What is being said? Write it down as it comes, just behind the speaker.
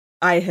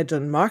I had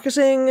done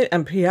marketing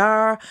and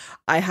PR.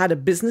 I had a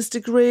business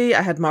degree.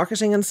 I had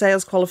marketing and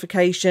sales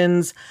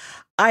qualifications.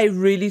 I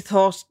really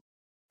thought,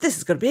 this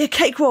is going to be a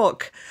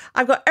cakewalk.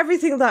 I've got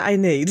everything that I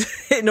need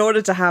in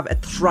order to have a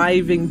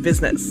thriving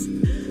business.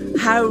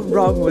 How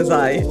wrong was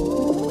I?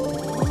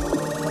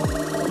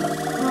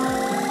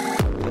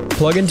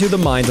 Plug into the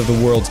minds of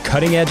the world's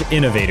cutting-edge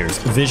innovators,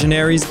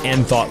 visionaries,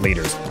 and thought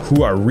leaders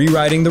who are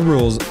rewriting the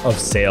rules of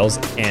sales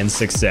and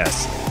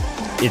success.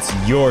 It's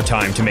your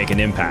time to make an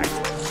impact.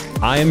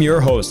 I am your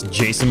host,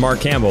 Jason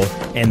Mark Campbell,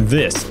 and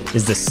this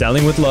is the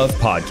Selling with Love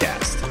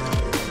podcast.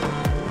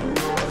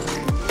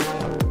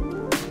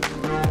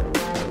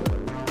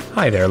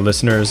 Hi there,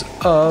 listeners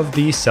of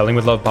the Selling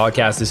with Love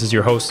podcast. This is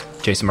your host,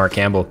 Jason Mark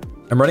Campbell.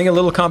 I'm running a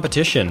little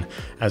competition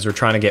as we're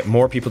trying to get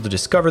more people to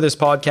discover this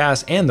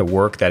podcast and the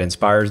work that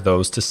inspires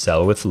those to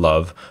sell with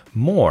love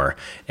more.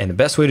 And the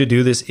best way to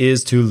do this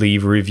is to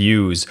leave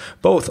reviews,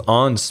 both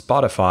on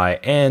Spotify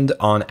and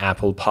on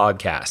Apple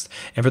Podcast.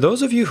 And for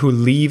those of you who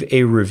leave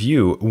a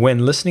review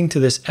when listening to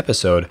this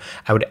episode,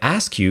 I would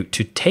ask you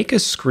to take a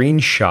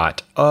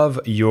screenshot of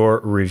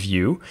your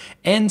review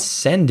and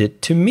send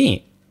it to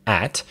me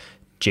at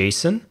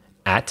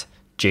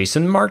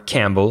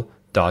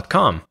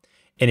jason@jasonmarkcampbell.com.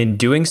 And in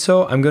doing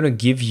so, I'm going to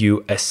give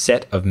you a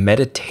set of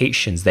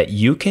meditations that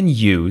you can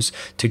use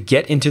to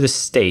get into the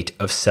state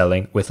of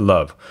selling with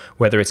love.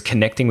 Whether it's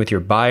connecting with your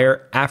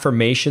buyer,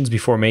 affirmations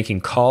before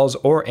making calls,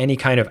 or any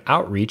kind of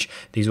outreach,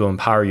 these will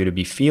empower you to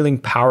be feeling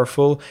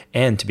powerful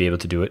and to be able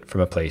to do it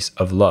from a place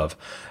of love.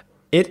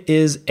 It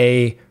is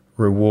a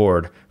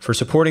reward for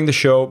supporting the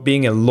show,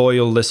 being a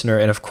loyal listener,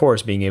 and of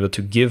course, being able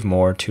to give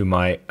more to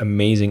my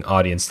amazing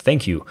audience.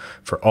 Thank you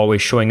for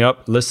always showing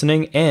up,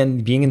 listening,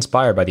 and being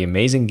inspired by the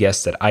amazing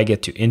guests that I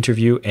get to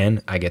interview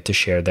and I get to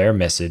share their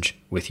message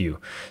with you.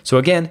 So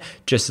again,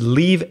 just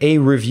leave a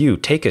review.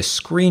 Take a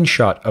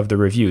screenshot of the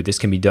review. This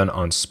can be done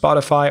on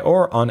Spotify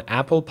or on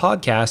Apple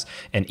Podcasts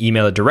and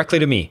email it directly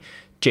to me,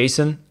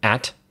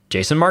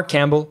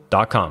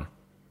 jason@jasonmarkcampbell.com.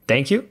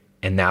 Thank you.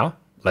 And now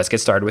let's get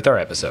started with our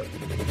episode.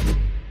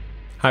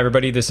 Hi,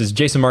 everybody. This is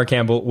Jason Mark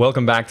Campbell.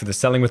 Welcome back to the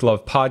Selling with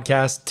Love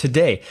podcast.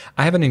 Today,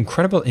 I have an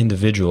incredible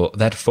individual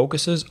that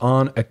focuses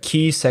on a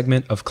key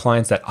segment of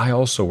clients that I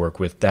also work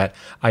with that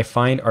I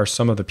find are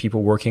some of the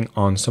people working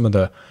on some of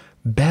the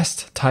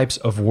best types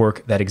of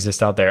work that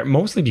exist out there,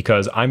 mostly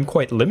because I'm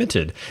quite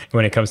limited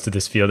when it comes to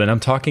this field. And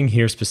I'm talking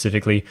here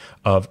specifically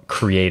of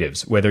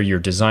creatives. Whether you're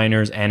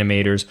designers,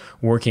 animators,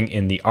 working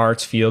in the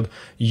arts field,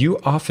 you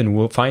often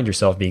will find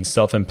yourself being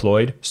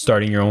self-employed,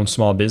 starting your own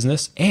small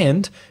business,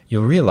 and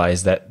you'll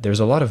realize that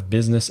there's a lot of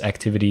business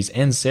activities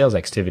and sales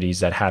activities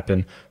that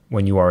happen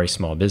when you are a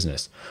small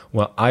business.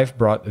 Well, I've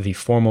brought the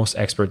foremost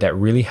expert that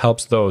really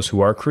helps those who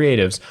are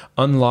creatives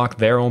unlock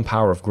their own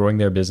power of growing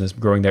their business,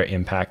 growing their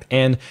impact,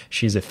 and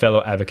she's a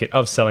fellow advocate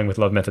of Selling with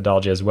Love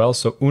methodology as well.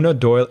 So Una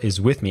Doyle is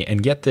with me,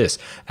 and get this,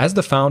 as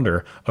the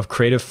founder of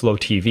Creative Flow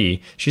TV,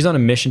 she's on a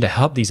mission to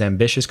help these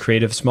ambitious,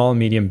 creative, small and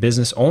medium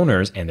business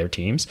owners and their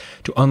teams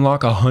to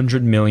unlock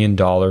 $100 million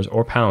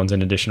or pounds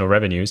in additional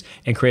revenues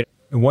and create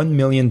 1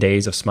 million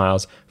days of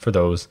smiles for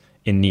those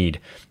in need.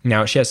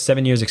 Now, she has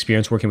 7 years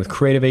experience working with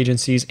creative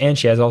agencies, and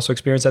she has also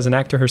experience as an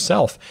actor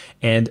herself.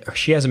 And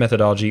she has a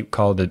methodology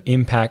called the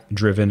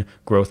impact-driven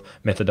growth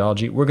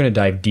methodology. We're going to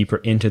dive deeper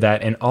into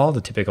that and all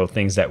the typical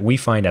things that we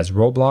find as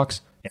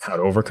roadblocks and how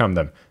to overcome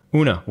them.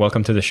 Una,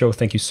 welcome to the show.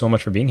 Thank you so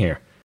much for being here.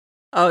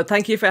 Oh,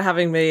 thank you for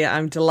having me.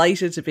 I'm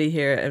delighted to be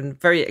here and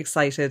very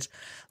excited.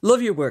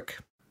 Love your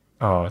work.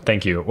 Oh,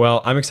 thank you.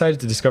 Well, I'm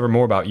excited to discover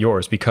more about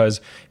yours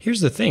because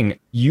here's the thing.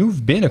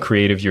 You've been a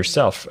creative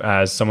yourself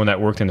as someone that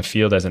worked in the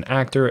field as an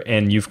actor,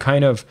 and you've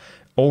kind of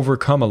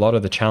overcome a lot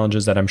of the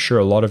challenges that I'm sure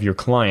a lot of your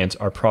clients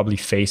are probably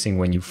facing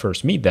when you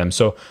first meet them.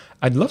 So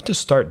I'd love to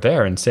start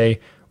there and say,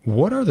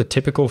 what are the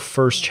typical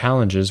first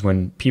challenges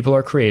when people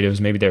are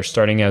creatives? Maybe they're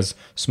starting as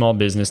small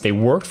business. They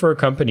worked for a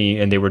company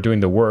and they were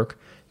doing the work.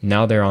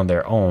 Now they're on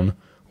their own.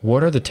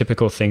 What are the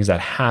typical things that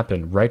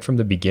happen right from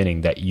the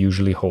beginning that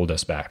usually hold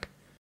us back?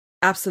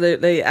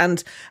 Absolutely.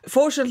 And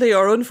fortunately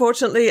or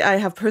unfortunately, I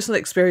have personal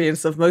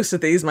experience of most of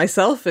these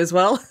myself as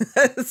well.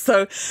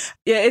 So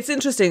yeah, it's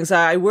interesting. So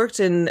I worked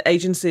in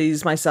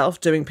agencies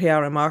myself doing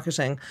PR and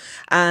marketing,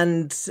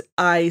 and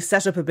I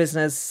set up a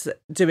business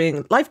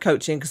doing life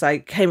coaching because I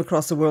came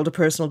across the world of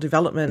personal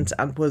development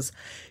and was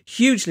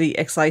hugely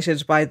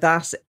excited by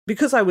that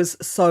because I was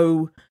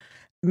so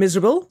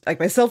miserable. Like,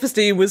 my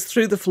self-esteem was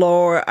through the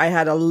floor. I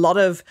had a lot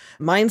of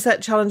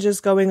mindset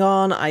challenges going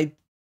on. I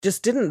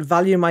just didn't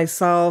value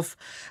myself.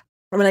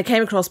 And when I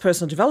came across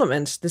personal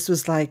development, this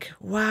was like,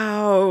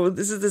 wow,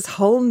 this is this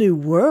whole new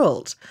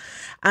world.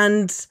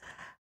 And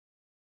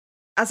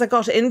as I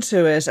got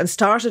into it and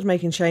started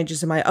making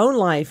changes in my own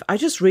life, I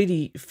just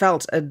really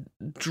felt a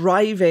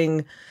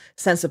driving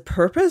sense of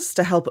purpose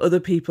to help other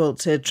people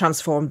to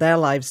transform their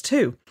lives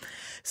too.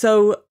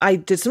 So I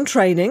did some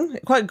training,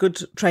 quite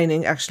good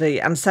training actually,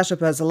 and set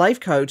up as a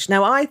life coach.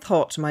 Now I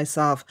thought to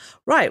myself,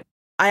 right,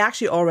 I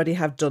actually already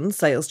have done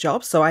sales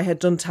jobs. So I had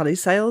done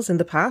telesales in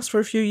the past for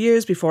a few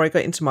years before I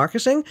got into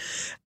marketing.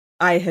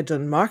 I had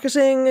done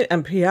marketing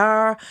and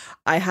PR.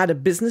 I had a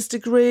business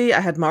degree.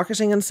 I had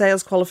marketing and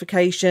sales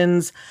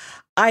qualifications.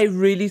 I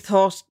really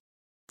thought,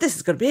 this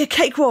is going to be a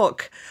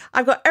cakewalk.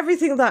 I've got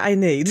everything that I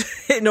need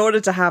in order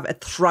to have a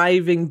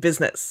thriving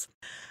business.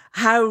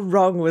 How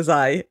wrong was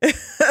I?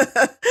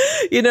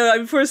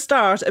 For a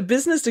start, a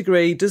business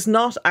degree does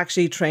not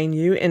actually train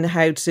you in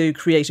how to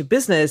create a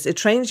business. It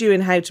trains you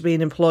in how to be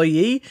an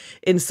employee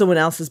in someone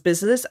else's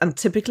business, and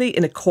typically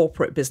in a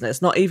corporate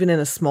business, not even in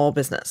a small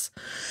business.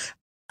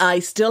 I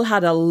still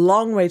had a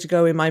long way to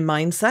go in my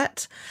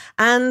mindset.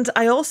 And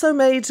I also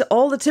made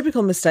all the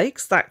typical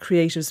mistakes that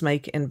creatives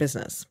make in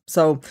business.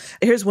 So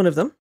here's one of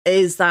them,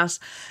 is that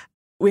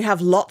we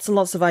have lots and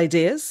lots of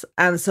ideas.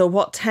 And so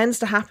what tends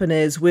to happen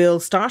is we'll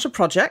start a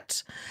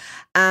project,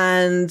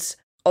 and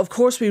of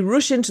course, we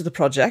rush into the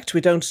project.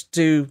 We don't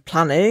do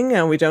planning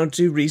and we don't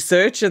do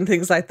research and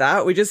things like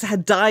that. We just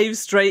dive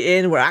straight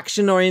in. We're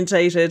action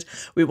orientated.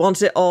 We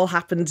want it all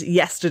happened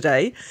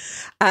yesterday.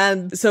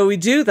 And so we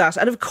do that.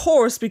 And of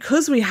course,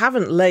 because we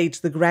haven't laid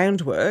the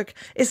groundwork,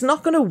 it's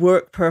not going to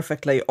work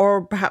perfectly,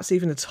 or perhaps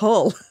even at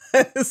all.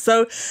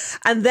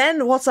 And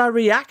then what's our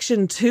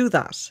reaction to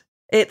that?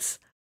 That's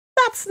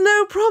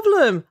no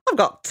problem. I've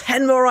got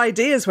 10 more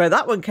ideas where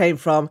that one came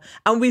from.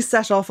 And we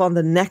set off on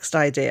the next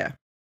idea.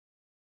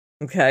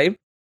 Okay.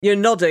 You're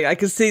nodding. I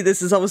can see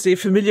this is obviously a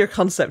familiar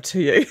concept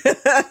to you.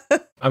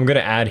 I'm going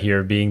to add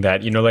here being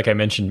that, like I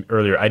mentioned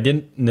earlier, I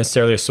didn't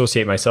necessarily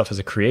associate myself as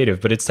a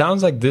creative, but it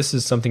sounds like this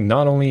is something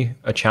not only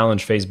a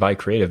challenge faced by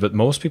creative, but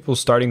most people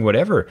starting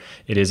whatever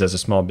it is as a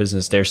small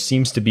business, there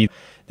seems to be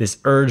this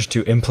urge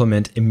to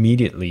implement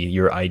immediately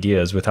your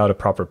ideas without a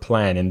proper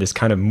plan. And this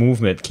kind of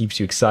movement keeps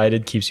you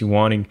excited, keeps you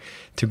wanting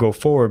to go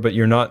forward, but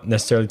you're not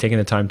necessarily taking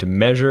the time to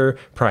measure,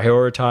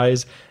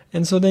 prioritize.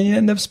 And so then you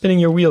end up spinning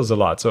your wheels a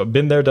lot. So I've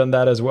been there, done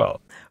that as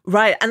well.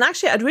 Right. And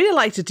actually, I'd really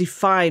like to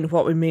define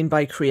what we mean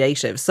by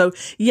creative. So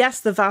yes,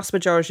 the vast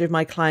majority of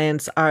my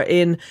clients are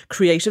in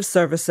creative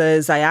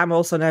services. I am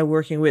also now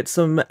working with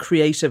some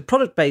creative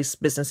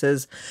product-based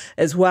businesses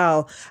as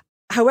well.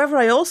 However,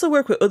 I also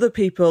work with other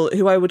people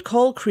who I would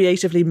call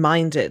creatively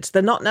minded.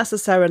 They're not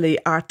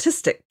necessarily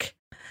artistic,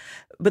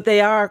 but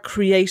they are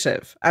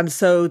creative. And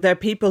so they're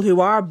people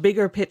who are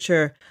bigger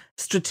picture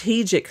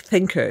strategic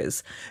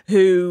thinkers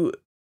who,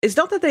 it's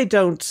not that they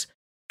don't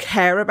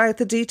care about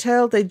the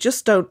detail, they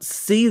just don't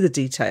see the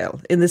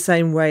detail in the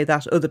same way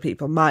that other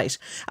people might.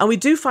 And we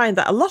do find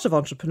that a lot of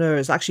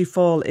entrepreneurs actually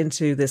fall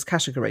into this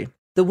category.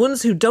 The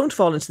ones who don't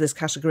fall into this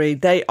category,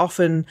 they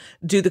often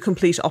do the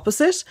complete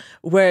opposite,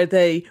 where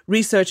they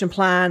research and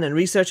plan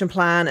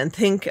and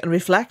think and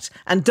reflect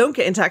and don't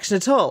get into action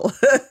at all.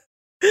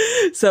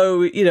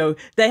 So,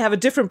 they have a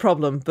different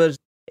problem, but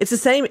it's the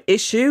same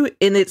issue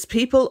in its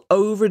people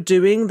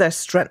overdoing their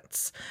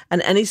strengths,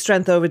 and any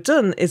strength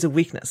overdone is a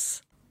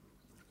weakness.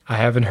 I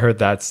haven't heard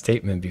that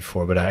statement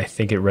before, but I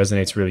think it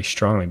resonates really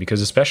strongly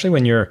because especially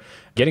when you're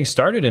getting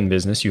started in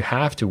business, you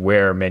have to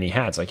wear many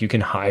hats. Like you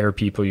can hire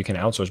people, you can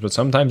outsource, but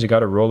sometimes you got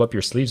to roll up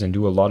your sleeves and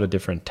do a lot of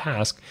different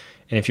tasks.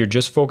 And if you're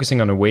just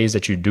focusing on the ways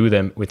that you do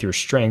them with your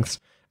strengths,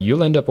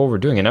 you'll end up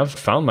overdoing it. And I've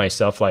found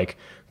myself like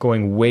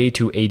going way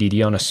too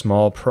ADD on a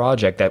small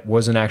project that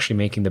wasn't actually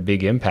making the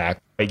big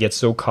impact. I get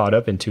so caught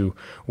up into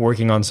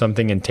working on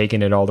something and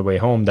taking it all the way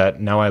home that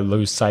now I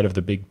lose sight of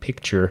the big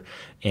picture.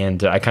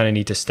 And I kind of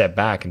need to step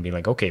back and be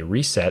like, okay,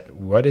 reset.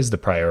 What is the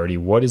priority?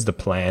 What is the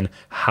plan?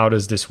 How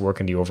does this work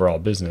in the overall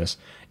business?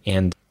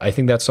 And I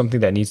think that's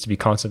something that needs to be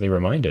constantly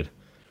reminded.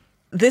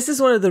 This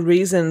is one of the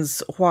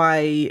reasons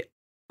why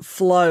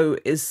flow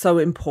is so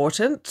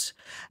important.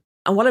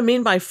 And what I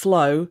mean by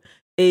flow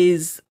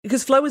is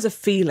because flow is a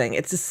feeling,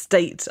 it's a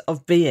state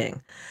of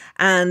being.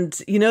 And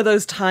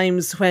those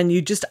times when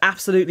you just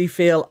absolutely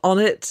feel on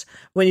it,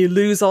 when you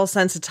lose all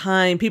sense of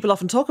time, people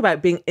often talk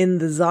about being in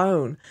the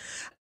zone.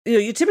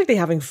 You're typically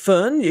having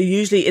fun. You're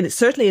usually,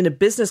 certainly in a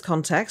business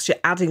context, you're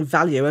adding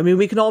value. I mean,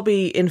 we can all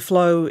be in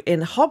flow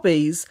in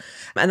hobbies,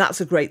 and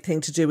that's a great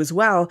thing to do as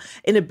well.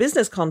 In a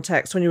business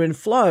context, when you're in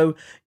flow,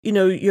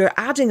 you're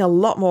adding a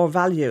lot more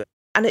value,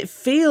 and it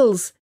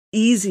feels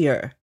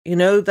easier,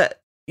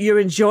 that you're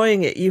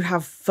enjoying it, you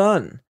have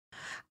fun.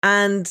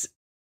 And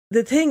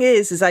the thing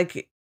is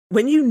like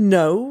when you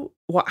know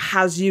what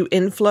has you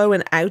in flow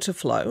and out of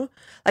flow,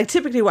 like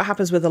typically what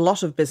happens with a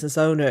lot of business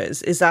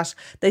owners is that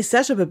they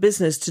set up a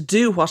business to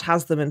do what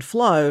has them in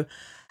flow,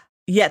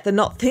 yet they're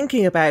not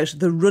thinking about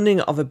the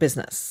running of a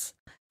business.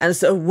 And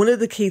so one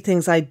of the key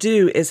things I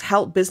do is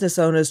help business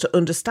owners to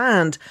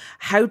understand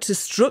how to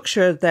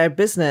structure their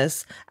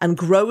business and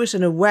grow it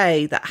in a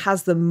way that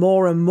has them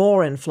more and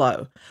more in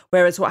flow.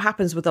 Whereas what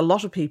happens with a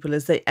lot of people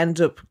is they end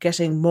up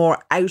getting more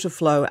out of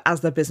flow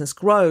as their business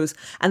grows,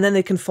 and then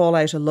they can fall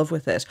out of love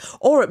with it.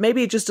 Or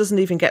maybe it just doesn't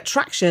even get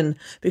traction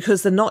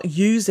because they're not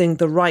using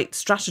the right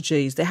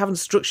strategies. They haven't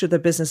structured their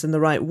business in the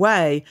right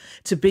way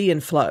to be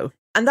in flow.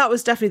 And that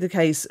was definitely the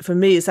case for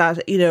me, is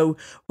that,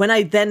 when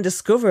I then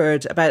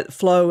discovered about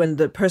flow and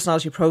the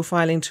personality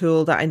profiling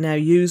tool that I now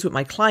use with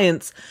my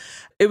clients,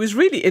 it was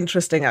really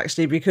interesting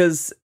actually,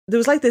 because there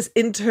was like this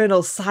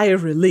internal sigh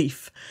of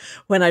relief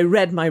when I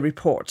read my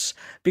report,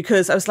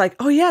 because I was like,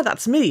 oh yeah,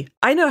 that's me.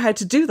 I know how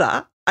to do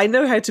that. I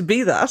know how to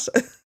be that.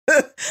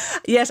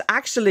 Yet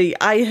actually,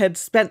 I had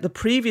spent the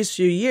previous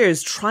few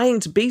years trying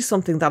to be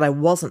something that I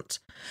wasn't,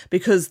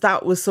 because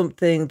that was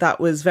something that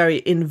was very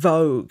in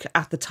vogue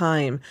at the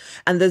time.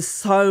 And there's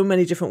so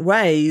many different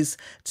ways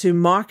to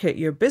market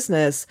your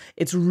business.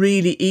 It's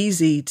really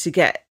easy to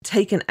get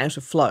taken out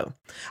of flow.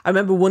 I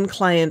remember one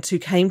client who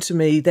came to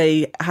me,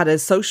 they had a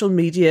social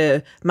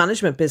media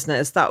management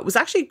business that was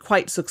actually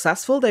quite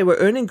successful. They were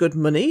earning good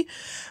money,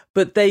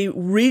 but they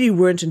really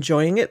weren't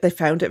enjoying it. They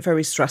found it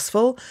very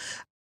stressful.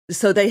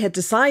 So they had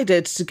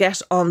decided to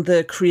get on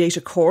the create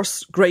a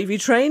course gravy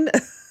train,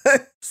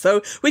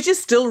 which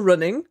is still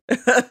running.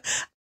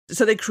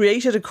 So they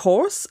created a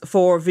course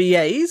for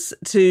VAs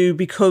to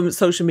become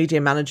social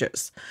media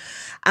managers.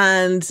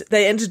 And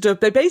they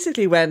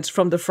basically went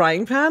from the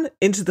frying pan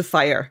into the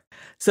fire.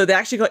 So they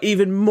actually got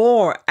even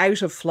more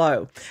out of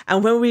flow.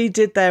 And when we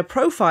did their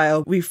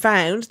profile, we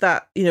found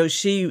that,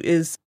 she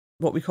is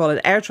what we call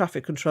an air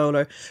traffic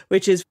controller,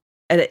 which is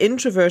an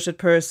introverted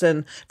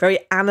person, very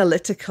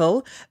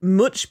analytical,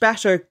 much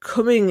better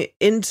coming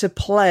into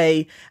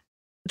play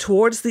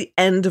towards the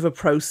end of a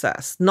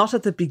process, not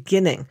at the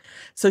beginning.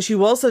 So she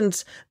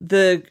wasn't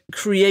the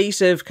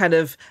creative kind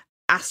of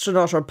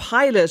astronaut or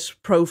pilot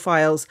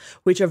profiles,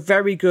 which are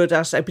very good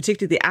at,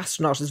 particularly the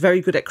astronaut is very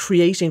good at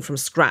creating from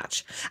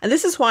scratch. And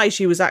this is why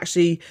she was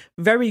actually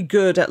very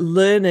good at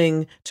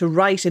learning to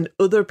write in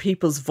other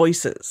people's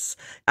voices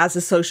as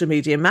a social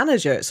media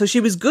manager. So she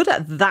was good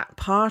at that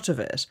part of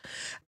it.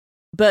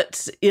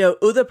 But,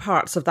 other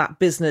parts of that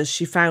business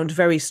she found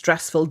very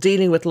stressful,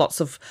 dealing with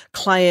lots of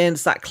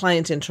clients, that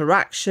client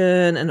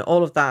interaction and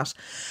all of that.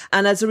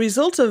 And as a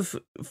result of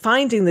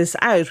finding this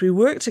out, we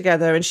worked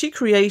together and she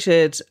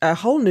created a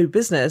whole new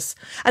business.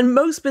 And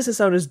most business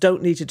owners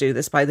don't need to do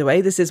this, by the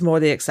way. This is more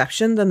the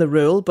exception than the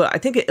rule, but I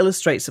think it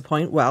illustrates the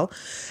point well.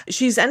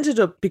 She's ended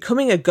up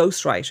becoming a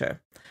ghostwriter,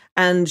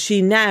 and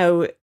she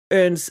now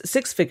earns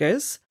six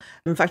figures,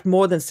 in fact,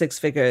 more than six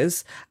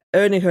figures,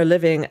 earning her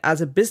living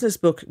as a business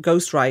book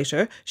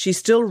ghostwriter. She's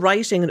still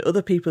writing in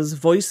other people's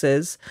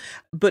voices,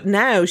 but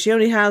now she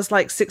only has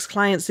like 6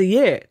 clients a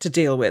year to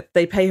deal with.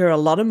 They pay her a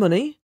lot of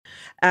money,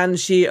 and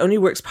she only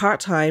works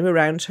part-time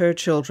around her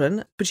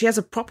children, but she has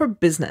a proper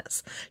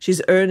business.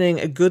 She's earning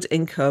a good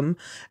income,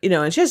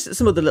 and she has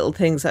some other little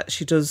things that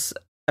she does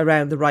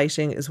around the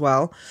writing as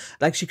well.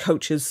 Like she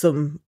coaches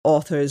some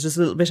authors, just a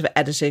little bit of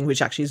editing,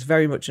 which actually is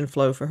very much in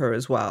flow for her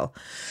as well.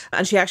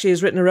 And she actually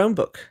has written her own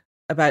book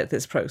about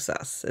this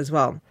process as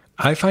well.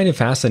 I find it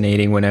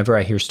fascinating whenever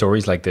I hear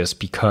stories like this,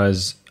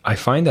 because I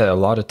find that a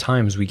lot of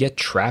times we get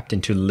trapped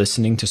into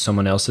listening to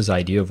someone else's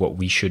idea of what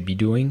we should be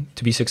doing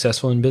to be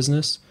successful in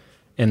business.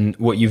 And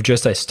what you've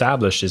just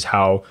established is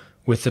how,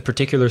 with a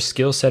particular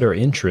skill set or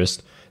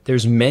interest,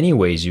 there's many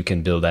ways you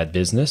can build that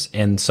business.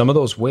 And some of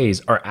those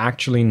ways are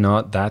actually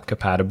not that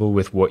compatible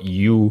with what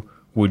you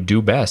would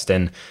do best.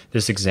 And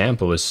this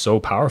example is so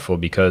powerful,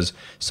 because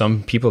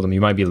some people,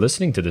 you might be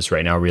listening to this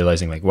right now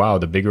realizing like, wow,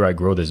 the bigger I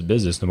grow this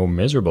business, the more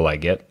miserable I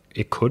get.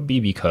 It could be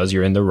because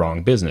you're in the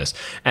wrong business.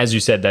 As you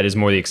said, that is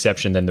more the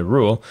exception than the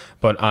rule.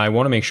 But I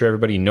want to make sure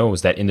everybody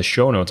knows that in the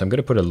show notes, I'm going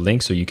to put a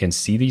link so you can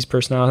see these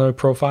personality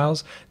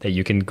profiles, that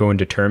you can go and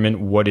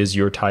determine what is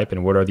your type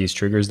and what are these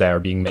triggers that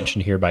are being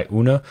mentioned here by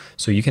Una,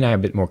 so you can have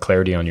a bit more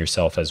clarity on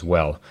yourself as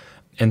well.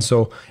 And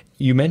so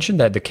you mentioned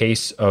that the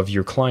case of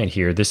your client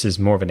here, this is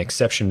more of an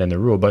exception than the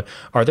rule, but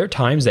are there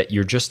times that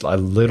you're just a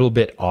little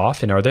bit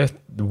off? And are there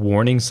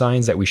warning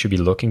signs that we should be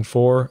looking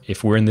for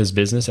if we're in this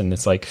business and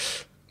it's like,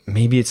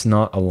 maybe it's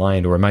not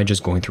aligned, or am I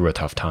just going through a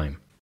tough time?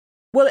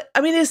 Well,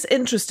 it's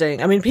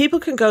interesting. People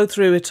can go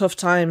through a tough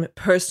time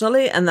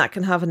personally, and that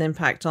can have an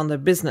impact on their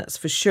business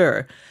for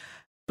sure.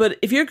 But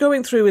if you're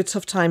going through a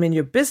tough time in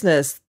your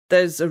business,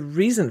 there's a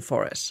reason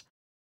for it.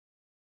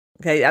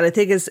 Okay, and I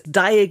think it's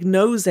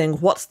diagnosing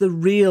what's the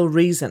real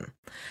reason.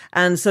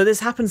 And so this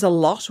happens a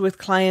lot with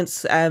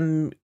clients,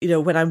 when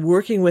I'm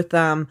working with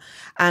them.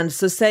 And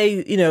so say,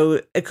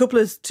 a couple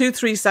of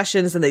 2-3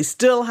 sessions and they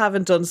still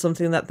haven't done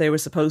something that they were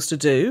supposed to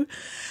do.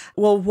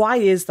 Well, why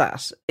is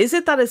that? Is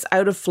it that it's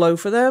out of flow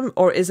for them,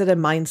 or is it a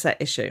mindset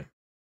issue?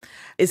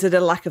 Is it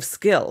a lack of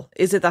skill?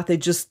 Is it that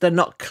they're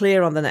not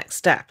clear on the next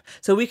step?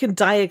 So we can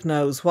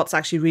diagnose what's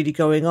actually really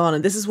going on.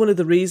 And this is one of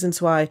the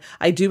reasons why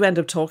I do end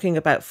up talking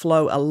about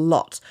flow a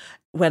lot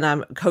when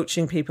I'm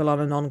coaching people on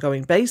an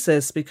ongoing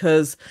basis,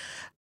 because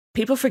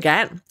people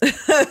forget.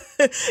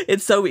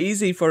 It's so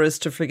easy for us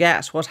to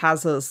forget what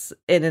has us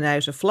in and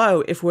out of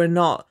flow if we're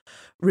not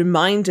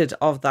reminded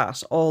of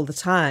that all the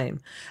time.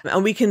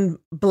 And we can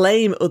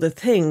blame other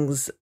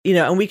things,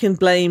 and we can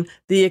blame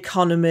the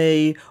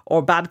economy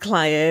or bad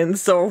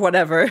clients or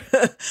whatever.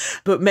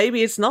 But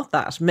maybe it's not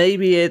that.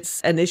 Maybe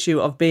it's an issue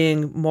of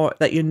being more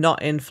that you're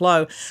not in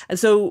flow. And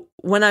so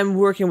when I'm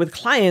working with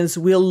clients,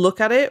 we'll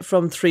look at it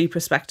from three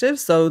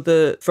perspectives. So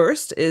the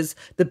first is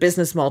the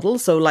business model.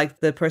 So like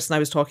the person I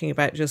was talking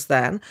about just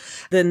then.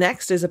 The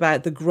next is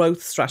about the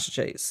growth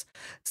strategies.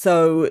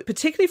 So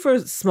particularly for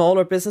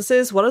smaller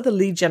businesses, what are the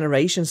lead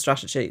generation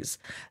strategies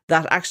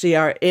that actually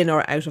are in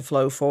or out of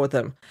flow for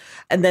them?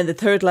 And then the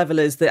third level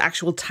is the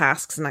actual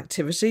tasks and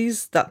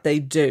activities that they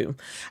do.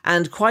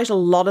 And quite a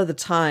lot of the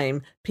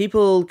time,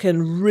 people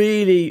can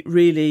really,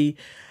 really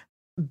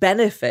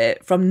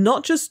benefit from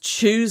not just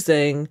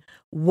choosing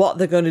what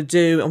they're going to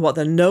do and what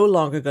they're no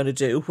longer going to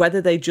do, whether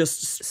they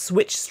just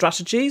switch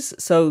strategies,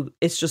 so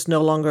it's just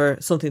no longer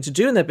something to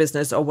do in their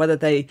business, or whether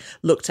they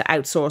look to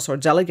outsource or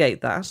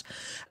delegate that.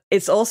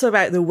 It's also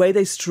about the way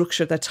they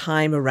structure their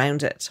time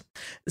around it.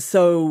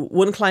 So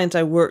one client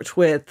I worked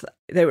with,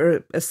 they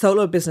were a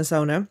solo business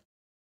owner,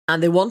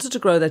 and they wanted to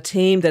grow their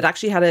team. They'd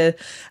actually had a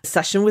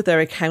session with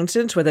their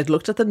accountant where they'd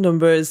looked at the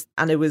numbers,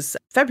 and it was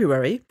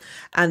February.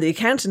 And the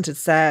accountant had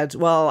said,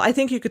 well, I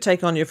think you could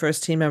take on your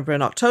first team member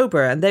in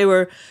October. And they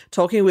were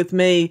talking with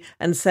me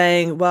and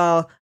saying,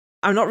 well,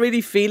 I'm not really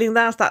feeling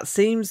that. That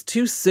seems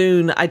too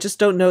soon. I just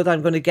don't know that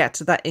I'm going to get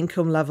to that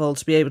income level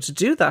to be able to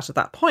do that at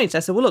that point. I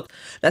said, well, look,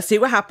 let's see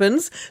what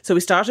happens. So we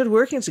started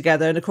working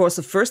together. And of course,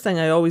 the first thing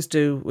I always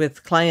do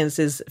with clients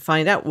is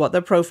find out what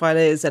their profile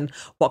is and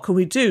what can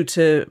we do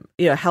to,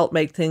 help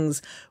make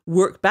things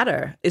work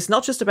better. It's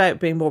not just about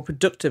being more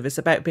productive. It's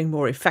about being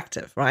more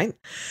effective, right?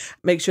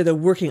 Make sure they're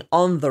working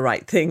on the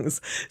right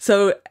things.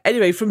 So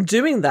anyway, from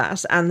doing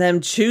that and them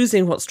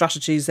choosing what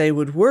strategies they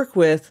would work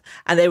with,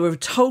 and they were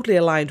totally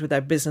aligned with their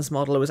business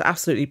model. It was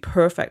absolutely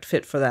perfect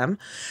fit for them.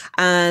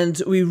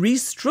 And we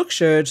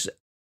restructured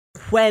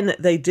when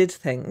they did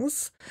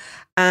things.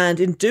 And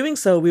in doing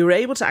so, we were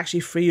able to actually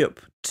free up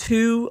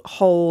 2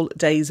 whole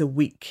days a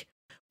week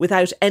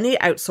without any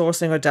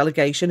outsourcing or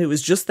delegation. It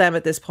was just them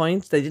at this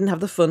point. They didn't have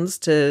the funds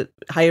to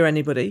hire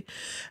anybody.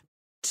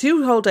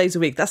 2 whole days a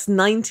week, that's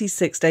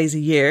 96 days a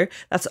year.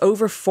 That's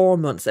over 4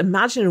 months.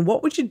 Imagine,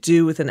 what would you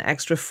do with an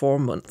extra 4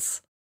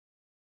 months?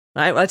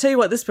 Right. Well, I'll tell you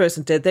what this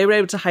person did. They were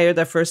able to hire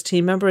their first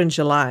team member in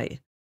July,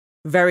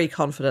 very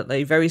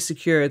confidently, very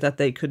secure that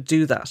they could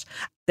do that.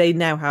 They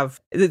now have,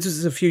 this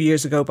was a few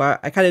years ago, but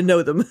I kind of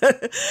know them,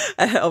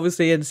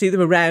 obviously, and see them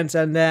around.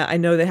 And I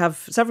know they have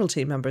several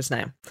team members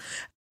now.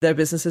 Their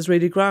business has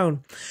really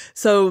grown.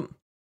 So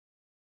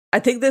I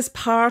think this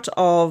part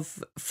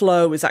of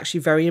flow is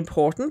actually very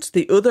important.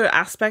 The other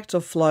aspect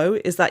of flow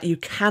is that you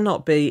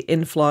cannot be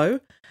in flow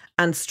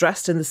and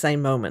stressed in the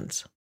same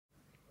moment.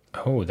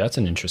 Oh, that's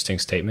an interesting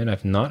statement.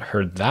 I've not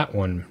heard that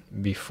one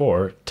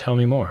before. Tell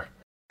me more.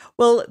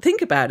 Well,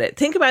 think about it.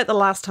 Think about the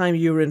last time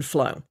you were in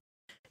flow.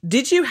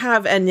 Did you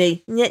have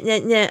any,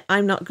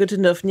 I'm not good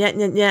enough,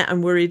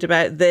 I'm worried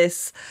about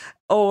this,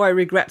 oh, I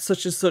regret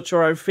such and such,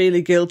 or I'm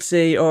feeling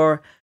guilty,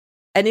 or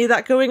any of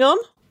that going on?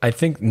 I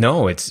think,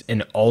 no, it's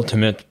an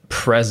ultimate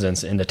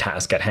presence in the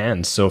task at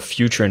hand. So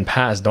future and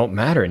past don't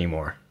matter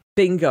anymore.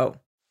 Bingo.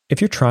 If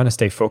you're trying to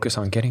stay focused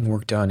on getting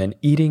work done and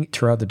eating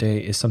throughout the day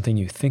is something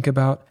you think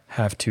about,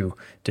 have to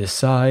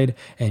decide,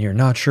 and you're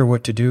not sure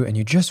what to do, and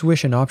you just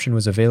wish an option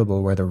was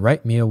available where the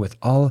right meal with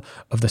all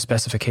of the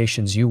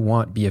specifications you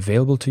want be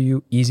available to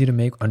you, easy to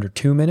make under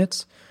 2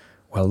 minutes,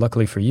 well,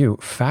 luckily for you,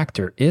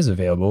 Factor is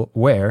available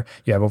where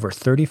you have over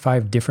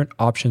 35 different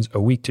options a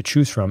week to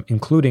choose from,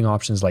 including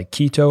options like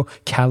keto,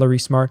 calorie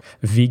smart,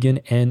 vegan,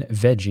 and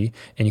veggie.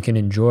 And you can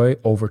enjoy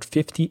over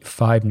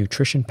 55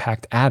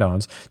 nutrition-packed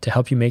add-ons to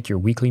help you make your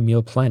weekly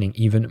meal planning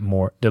even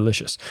more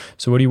delicious.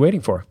 So what are you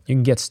waiting for? You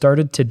can get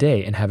started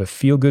today and have a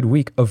feel-good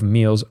week of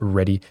meals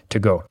ready to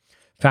go.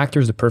 Factor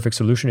is the perfect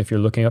solution if you're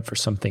looking up for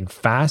something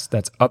fast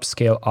that's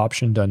upscale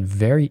option done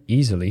very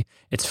easily.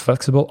 It's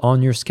flexible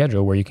on your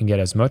schedule where you can get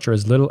as much or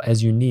as little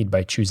as you need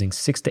by choosing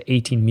 6 to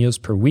 18 meals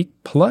per week.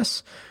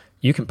 Plus,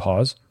 you can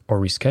pause or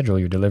reschedule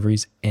your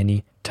deliveries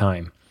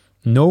anytime.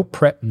 No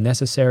prep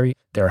necessary.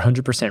 They're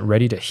 100%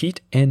 ready to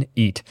heat and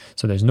eat.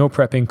 So there's no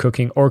prepping,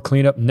 cooking, or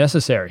cleanup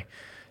necessary.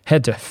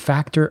 Head to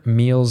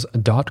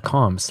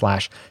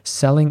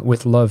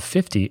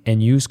factormeals.com/sellingwithlove50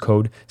 and use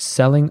code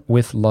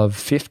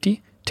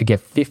sellingwithlove50 to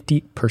get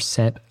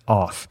 50%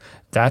 off.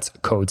 That's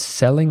code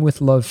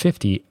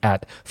sellingwithlove50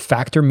 at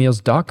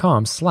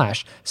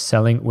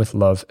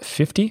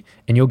factormeals.com/sellingwithlove50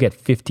 and you'll get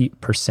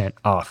 50%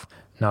 off.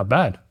 Not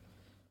bad.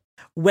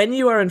 When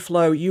you are in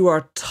flow, you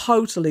are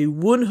totally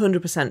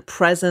 100%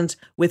 present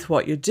with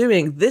what you're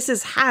doing. This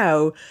is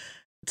how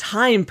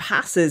time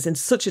passes in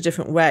such a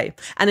different way.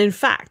 And in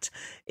fact,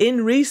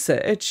 in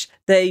research,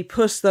 they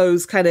put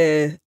those kind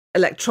of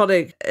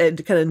electronic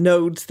kind of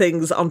node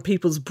things on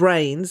people's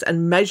brains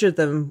and measured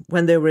them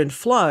when they were in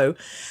flow.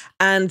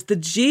 And the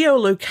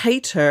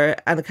geolocator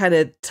and kind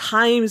of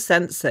time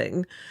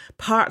sensing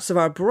parts of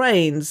our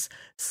brains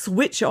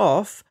switch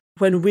off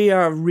when we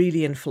are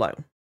really in flow.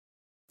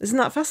 Isn't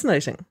that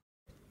fascinating?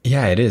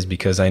 Yeah, it is,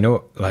 because I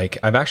know,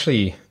 I've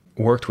actually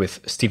worked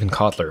with Stephen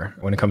Kotler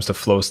when it comes to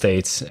flow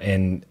states.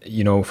 And,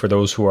 for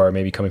those who are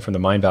maybe coming from the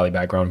Mind Valley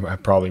background, I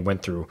probably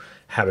went through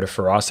Habit of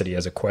Ferocity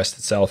as a quest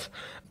itself.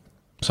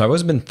 So I've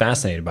always been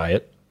fascinated by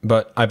it,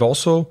 but I've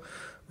also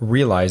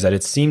realized that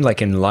it seemed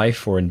like in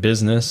life or in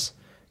business,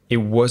 it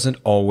wasn't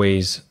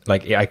always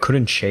like I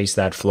couldn't chase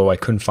that flow. I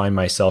couldn't find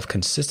myself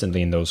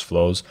consistently in those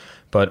flows.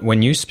 But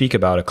when you speak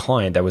about a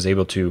client that was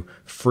able to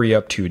free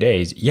up 2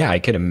 days, yeah, I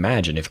could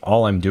imagine if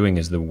all I'm doing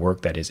is the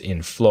work that is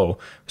in flow,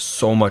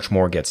 so much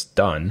more gets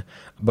done.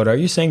 But are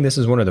you saying this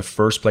is one of the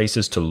first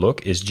places to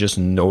look, is just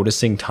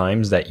noticing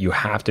times that you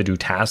have to do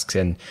tasks,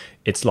 and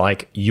it's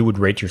like you would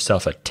rate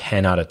yourself a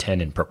 10 out of 10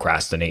 in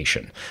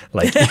procrastination?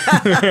 Like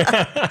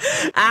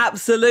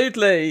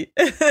Absolutely.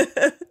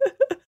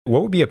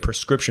 What would be a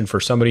prescription for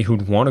somebody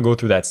who'd want to go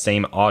through that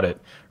same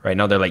audit right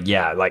now? They're like,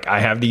 yeah, like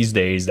I have these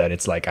days that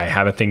it's like I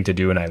have a thing to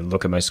do and I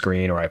look at my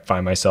screen, or I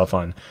find myself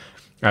on,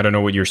 I don't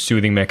know what your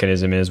soothing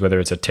mechanism is, whether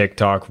it's a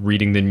TikTok,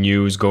 reading the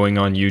news, going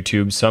on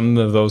YouTube, some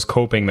of those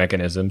coping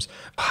mechanisms.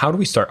 How do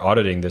we start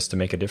auditing this to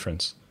make a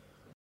difference?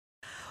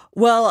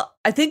 Well,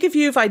 I think if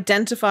you've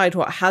identified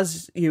what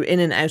has you in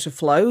and out of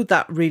flow,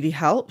 that really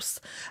helps.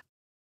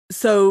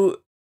 So,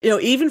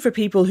 even for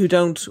people who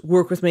don't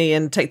work with me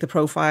and take the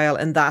profile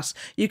and that,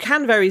 you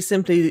can very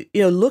simply,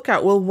 look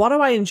at, well, what do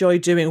I enjoy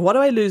doing? What do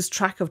I lose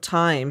track of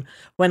time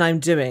when I'm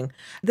doing?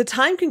 The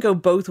time can go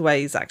both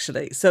ways,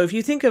 actually. So if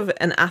you think of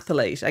an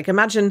athlete, like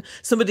imagine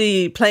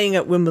somebody playing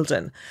at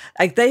Wimbledon,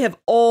 like they have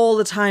all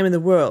the time in the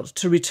world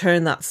to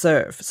return that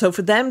serve. So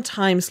for them,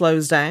 time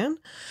slows down.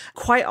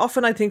 Quite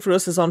often, I think for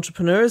us as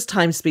entrepreneurs,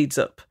 time speeds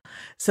up.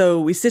 So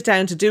we sit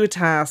down to do a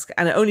task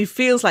and it only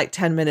feels like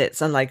 10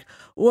 minutes and like,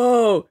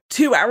 whoa,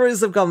 2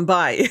 hours have gone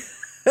by.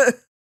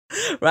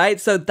 Right?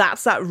 So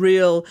that's that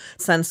real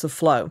sense of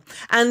flow.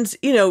 And,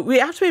 we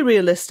have to be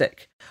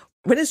realistic.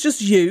 When it's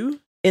just you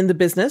in the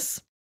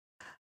business,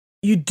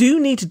 you do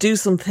need to do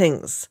some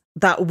things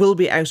that will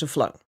be out of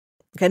flow.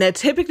 Okay. Now,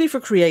 typically for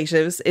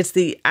creatives, it's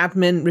the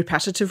admin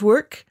repetitive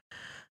work.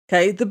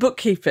 Okay. The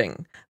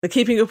bookkeeping, the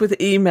keeping up with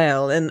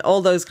email and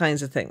all those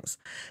kinds of things.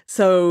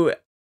 So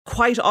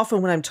quite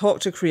often when I'm talking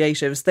to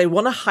creatives, they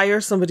want to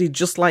hire somebody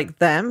just like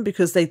them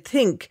because they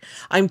think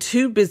I'm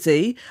too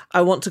busy.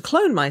 I want to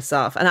clone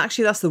myself. And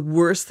actually, that's the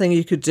worst thing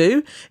you could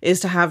do, is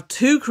to have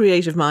two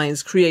creative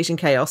minds creating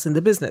chaos in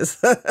the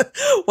business.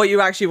 What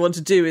you actually want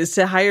to do is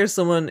to hire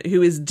someone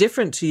who is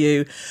different to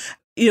you.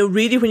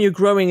 Really, when you're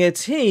growing a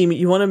team,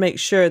 you want to make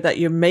sure that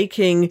you're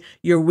making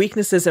your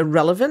weaknesses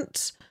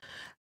irrelevant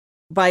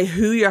by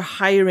who you're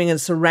hiring and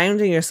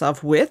surrounding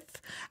yourself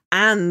with,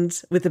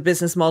 and with the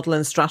business model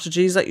and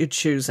strategies that you're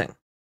choosing.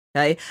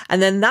 Okay.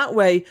 And then that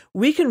way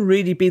we can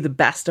really be the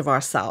best of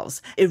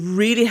ourselves. It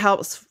really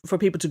helps for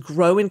people to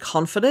grow in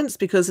confidence,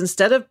 because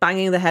instead of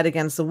banging their head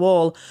against the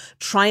wall,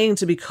 trying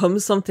to become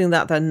something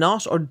that they're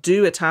not, or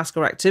do a task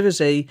or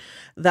activity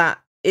that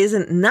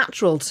isn't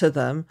natural to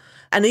them.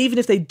 And even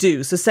if they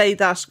do, so say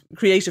that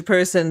creative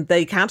person,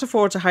 they can't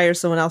afford to hire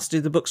someone else to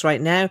do the books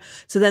right now,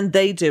 so then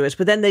they do it.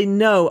 But then they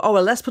know, oh,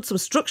 well, let's put some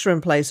structure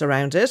in place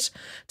around it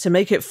to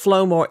make it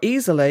flow more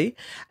easily.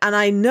 And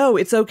I know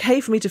it's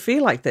okay for me to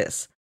feel like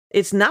this.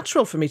 It's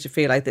natural for me to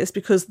feel like this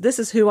because this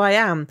is who I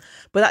am.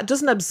 But that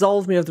doesn't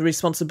absolve me of the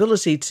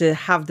responsibility to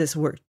have this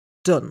work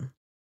done.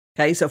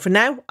 Okay, so for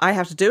now, I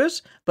have to do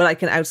it, but I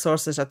can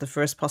outsource it at the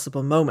first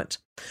possible moment.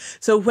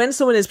 So when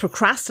someone is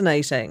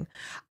procrastinating,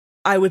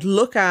 I would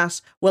look at,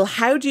 well,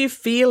 how do you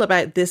feel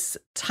about this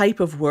type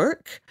of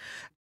work?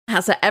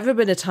 Has there ever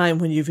been a time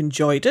when you've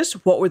enjoyed it?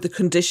 What were the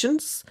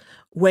conditions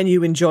when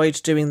you enjoyed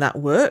doing that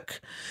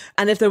work?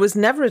 And if there was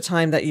never a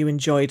time that you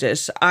enjoyed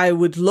it, I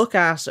would look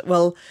at,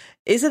 well,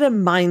 is it a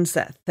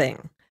mindset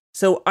thing?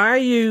 So are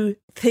you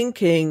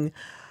thinking,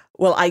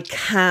 well, I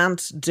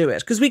can't do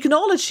it? Because we can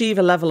all achieve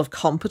a level of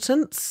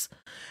competence.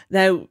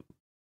 Now,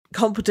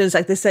 competence,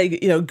 like they say,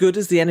 good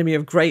is the enemy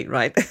of great,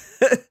 right?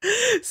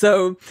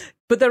 So,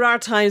 but there are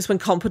times when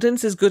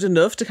competence is good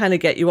enough to kind of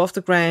get you off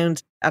the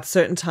ground at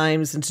certain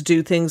times and to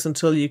do things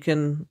until you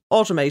can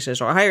automate it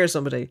or hire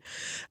somebody.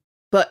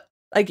 But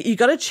like, you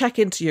got to check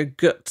into your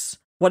guts.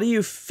 What are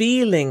you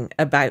feeling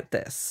about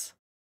this?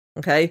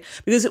 Okay,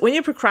 because when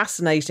you're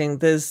procrastinating,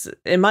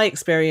 in my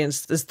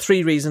experience, there's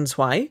 3 reasons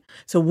why.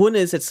 So one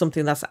is it's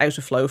something that's out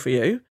of flow for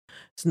you.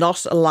 It's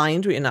not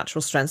aligned with your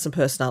natural strengths and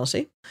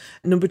personality.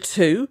 Number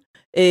 2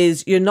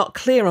 is you're not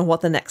clear on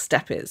what the next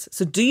step is.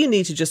 So do you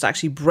need to just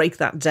actually break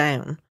that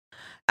down?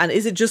 And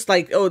is it just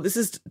like, oh, this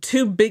is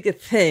too big a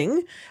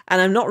thing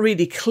and I'm not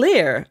really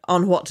clear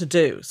on what to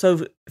do?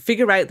 So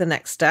figure out the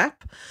next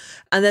step.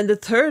 And then the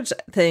third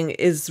thing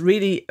is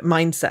really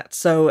mindset.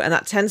 So, and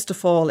that tends to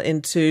fall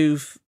into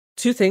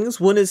 2 things.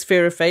 One is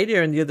fear of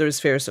failure and the other is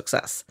fear of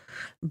success.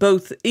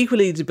 Both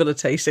equally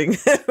debilitating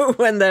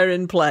when they're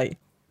in play.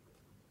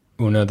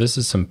 Una, this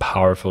is some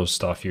powerful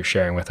stuff you're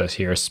sharing with us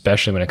here,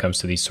 especially when it comes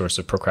to these sorts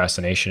of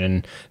procrastination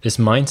and this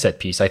mindset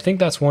piece. I think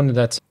that's one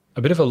that's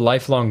a bit of a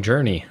lifelong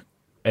journey,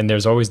 and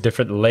there's always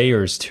different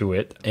layers to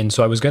it. And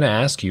so I was going to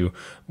ask you,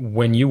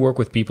 when you work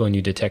with people and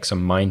you detect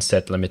some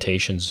mindset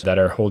limitations that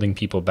are holding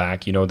people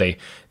back, they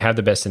have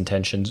the best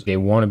intentions, they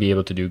want to be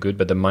able to do good,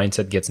 but the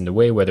mindset gets in the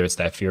way, whether it's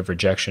that fear of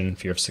rejection,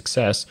 fear of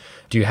success.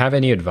 Do you have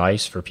any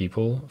advice for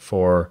people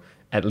for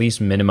at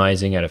least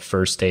minimizing at a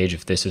first stage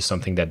if this is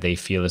something that they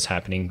feel is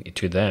happening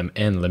to them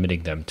and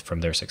limiting them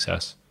from their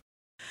success?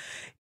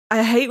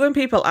 I hate when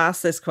people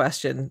ask this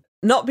question,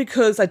 not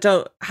because I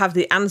don't have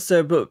the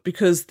answer, but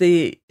because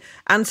the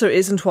answer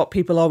isn't what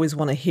people always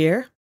want to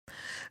hear.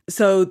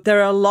 So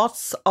there are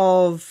lots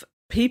of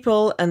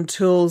people and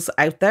tools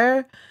out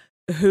there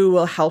who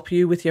will help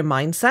you with your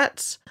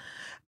mindset.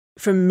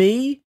 For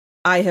me,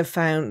 I have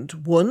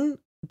found one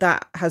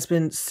that has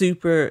been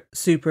super,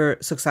 super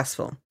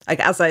successful. Like,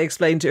 as I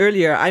explained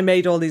earlier, I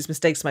made all these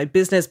mistakes in my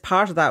business.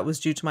 Part of that was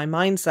due to my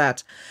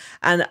mindset.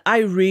 And I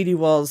really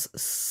was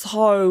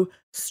so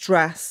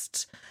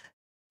stressed,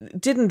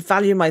 didn't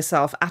value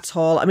myself at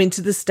all. I mean,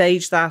 to the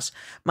stage that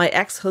my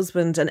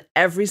ex-husband and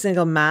every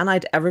single man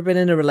I'd ever been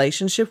in a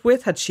relationship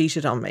with had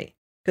cheated on me.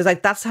 Because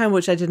like that's how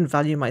much I didn't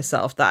value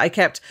myself, that I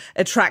kept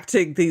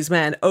attracting these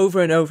men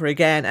over and over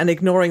again and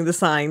ignoring the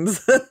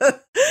signs.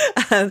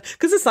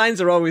 Because the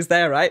signs are always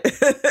there, right?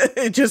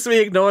 Just we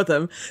ignore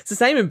them. It's the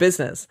same in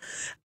business.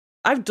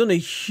 I've done a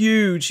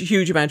huge,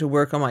 huge amount of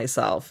work on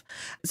myself.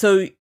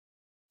 So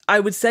I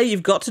would say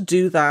you've got to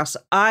do that.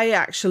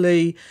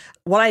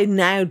 What I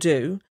now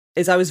do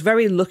is I was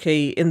very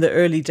lucky in the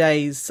early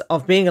days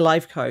of being a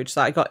life coach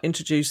that I got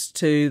introduced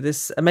to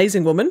this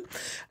amazing woman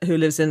who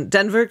lives in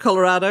Denver,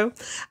 Colorado.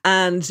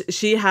 And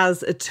she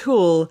has a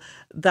tool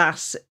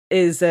that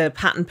is a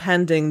patent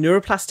pending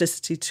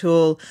neuroplasticity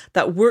tool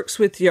that works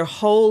with your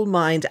whole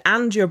mind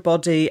and your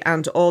body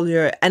and all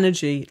your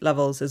energy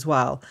levels as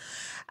well.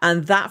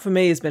 And that for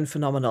me has been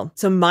phenomenal.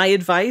 So my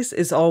advice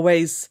is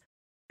always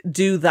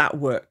do that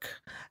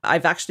work.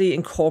 I've actually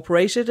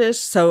incorporated it.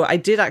 So I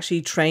did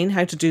actually train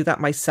how to do that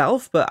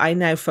myself, but I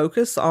now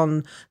focus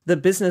on the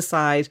business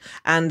side,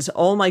 and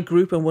all my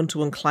group and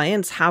one-to-one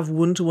clients have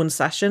one-to-one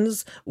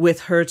sessions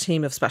with her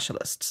team of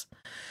specialists.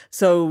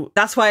 So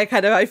that's why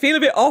I feel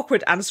a bit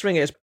awkward answering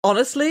it.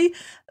 Honestly,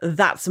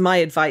 that's my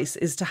advice,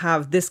 is to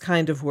have this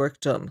kind of work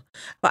done.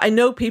 But I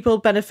know people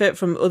benefit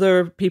from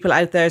other people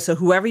out there. So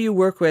whoever you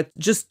work with,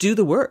 just do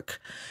the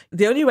work.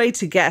 The only way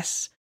to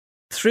get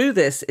through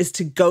this is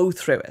to go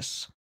through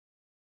it.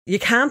 You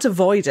can't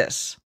avoid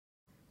it.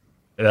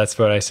 That's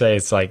what I say.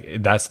 It's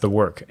like, that's the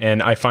work.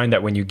 And I find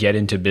that when you get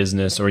into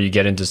business or you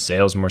get into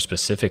sales more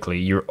specifically,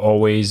 you're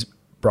always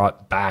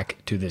brought back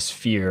to this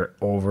fear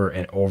over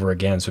and over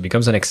again. So it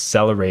becomes an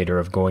accelerator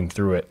of going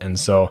through it. And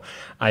so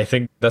I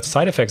think that's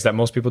side effects that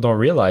most people don't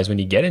realize when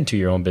you get into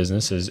your own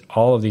business is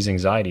all of these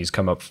anxieties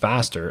come up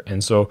faster.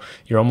 And so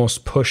you're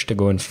almost pushed to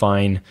go and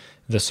find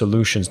the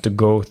solutions, to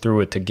go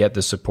through it, to get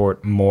the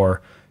support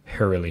more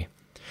hurriedly.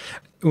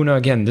 Una,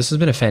 again, this has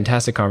been a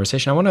fantastic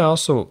conversation. I want to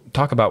also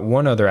talk about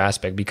one other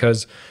aspect,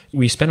 because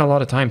we spent a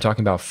lot of time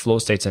talking about flow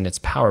states and its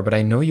power, but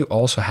I know you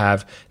also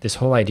have this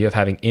whole idea of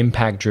having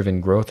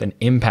impact-driven growth, and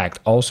impact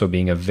also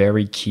being a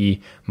very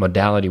key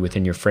modality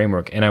within your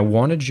framework. And I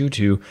wanted you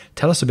to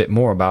tell us a bit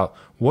more about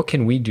what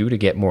can we do to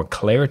get more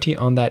clarity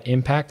on that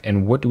impact,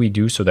 and what do we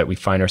do so that we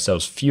find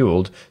ourselves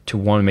fueled to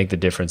want to make the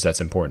difference that's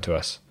important to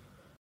us?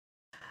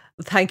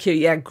 Thank you.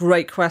 Yeah,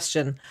 great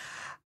question.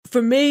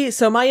 For me,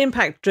 so my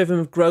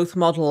impact-driven growth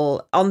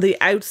model on the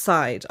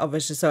outside,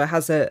 obviously, so it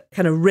has a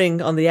kind of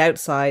ring on the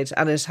outside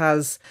and it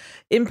has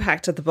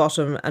impact at the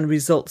bottom and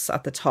results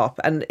at the top.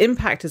 And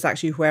impact is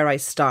actually where I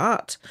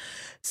start.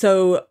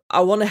 So I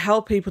want to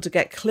help people to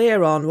get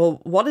clear on, well,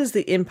 what is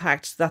the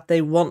impact that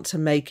they want to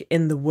make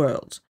in the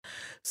world?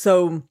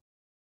 So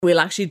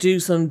we'll actually do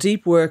some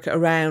deep work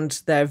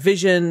around their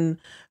vision,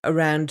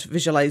 around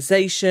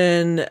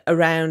visualization,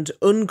 around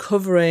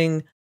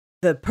uncovering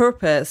the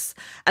purpose.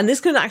 And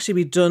this can actually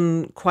be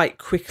done quite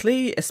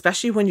quickly,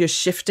 especially when you're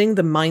shifting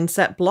the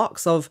mindset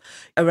blocks of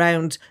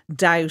around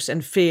doubt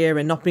and fear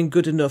and not being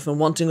good enough and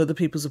wanting other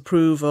people's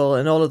approval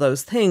and all of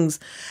those things,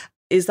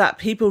 is that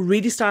people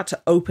really start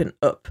to open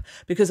up,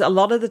 because a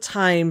lot of the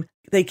time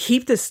they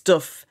keep this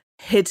stuff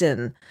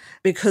hidden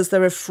because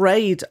they're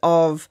afraid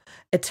of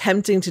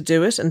attempting to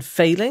do it and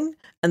failing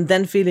and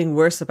then feeling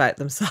worse about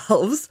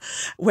themselves.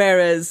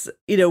 Whereas,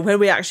 when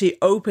we actually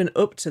open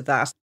up to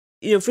that,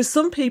 for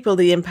some people,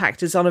 the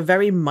impact is on a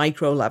very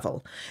micro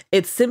level.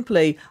 It's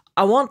simply,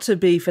 I want to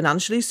be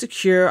financially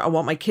secure. I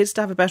want my kids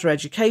to have a better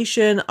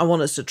education. I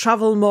want us to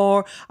travel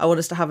more. I want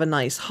us to have a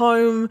nice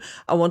home.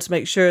 I want to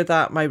make sure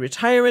that my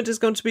retirement is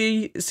going to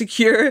be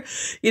secure.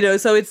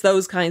 So it's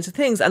those kinds of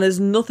things. And there's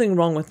nothing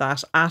wrong with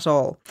that at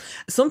all.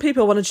 Some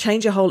people want to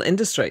change a whole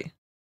industry.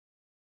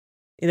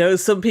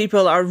 Some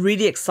people are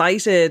really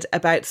excited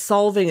about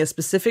solving a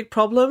specific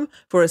problem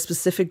for a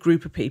specific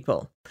group of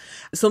people.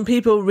 Some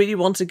people really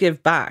want to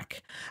give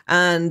back.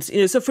 And,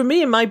 so for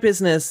me in my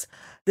business,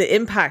 the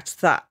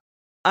impact that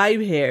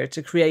I'm here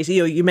to create,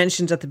 you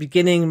mentioned at the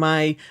beginning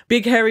my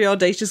big, hairy,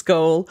 audacious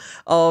goal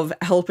of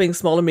helping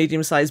small and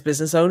medium-sized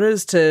business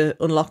owners to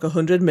unlock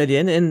 100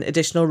 million in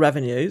additional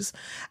revenues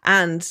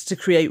and to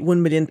create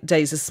 1 million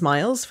days of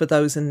smiles for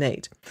those in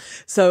need.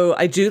 So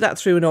I do that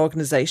through an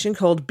organization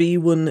called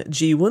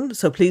B1G1.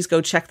 So please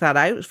go check that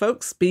out,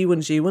 folks,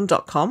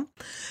 b1g1.com.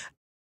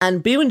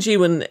 And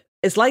B1G1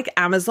 It's like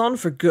Amazon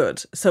for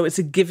good. So it's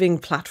a giving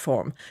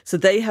platform. So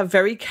they have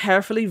very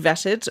carefully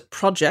vetted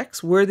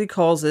projects, worthy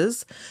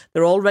causes.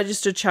 They're all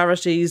registered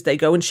charities. They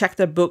go and check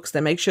their books.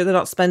 They make sure they're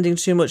not spending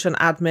too much on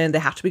admin. They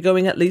have to be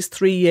going at least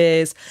 3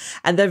 years.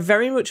 And they're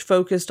very much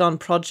focused on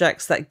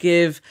projects that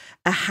give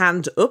a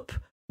hand up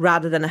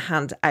rather than a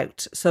hand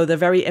out. So they're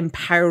very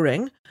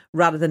empowering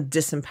rather than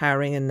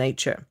disempowering in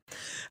nature.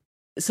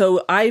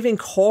 So I've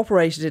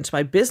incorporated into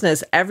my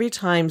business every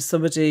time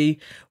somebody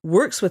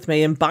works with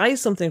me and buys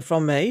something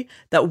from me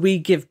that we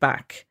give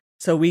back.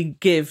 So we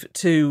give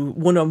to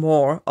one or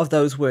more of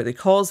those worthy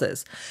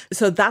causes.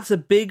 So that's a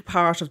big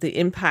part of the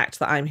impact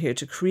that I'm here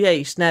to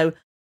create. Now,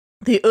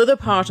 the other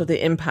part of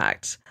the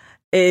impact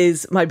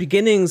is my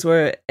beginnings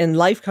were in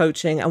life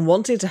coaching and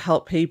wanting to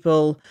help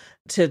people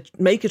to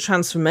make a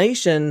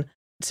transformation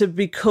to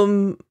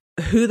become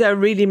who they're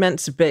really meant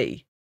to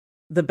be,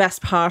 the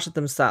best part of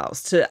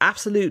themselves, to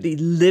absolutely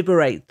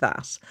liberate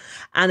that.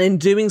 And in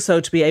doing so,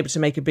 to be able to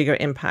make a bigger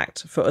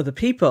impact for other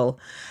people.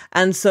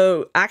 And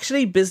so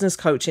actually business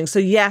coaching. So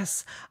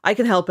yes, I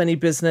can help any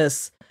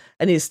business,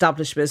 any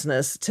established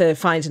business to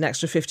find an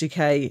extra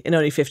 50K in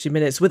only 50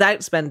 minutes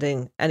without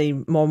spending any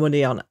more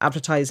money on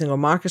advertising or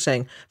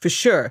marketing, for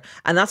sure.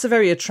 And that's a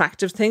very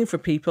attractive thing for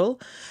people.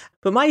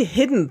 But my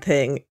hidden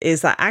thing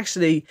is that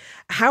actually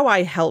how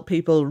I help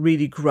people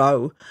really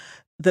grow,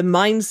 the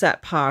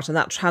mindset part and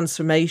that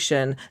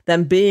transformation,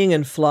 them being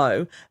in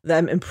flow,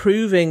 them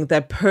improving their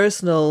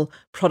personal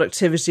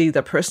productivity,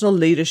 their personal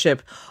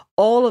leadership,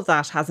 all of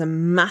that has a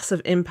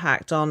massive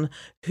impact on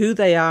who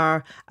they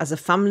are as a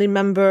family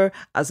member,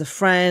 as a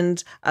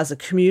friend, as a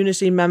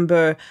community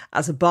member,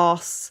 as a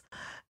boss,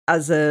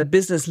 as a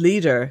business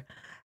leader.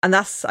 And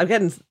that's, I'm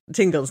getting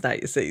tingles now,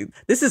 you see.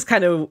 This is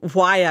kind of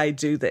why I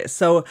do this.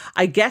 So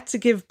I get to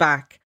give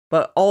back,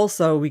 but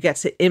also we get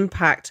to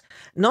impact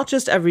not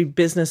just every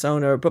business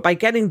owner, but by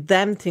getting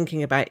them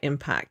thinking about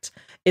impact,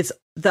 it's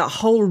the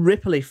whole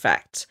ripple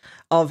effect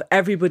of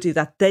everybody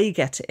that they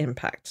get to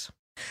impact.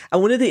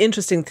 And one of the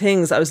interesting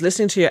things, I was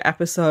listening to your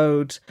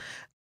episode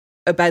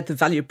about the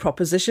value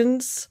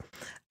propositions,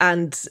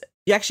 and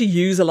you actually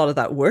use a lot of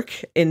that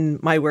work in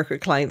my work with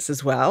clients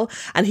as well.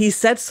 And he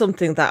said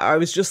something that I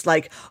was just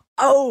like,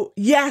 oh,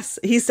 yes.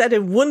 He said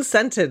in one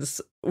sentence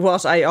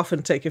what I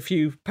often take a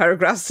few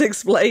paragraphs to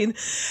explain,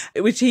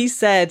 which he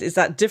said is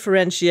that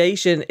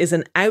differentiation is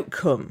an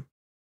outcome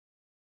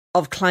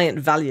of client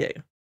value.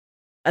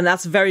 And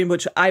that's very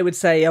much, I would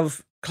say,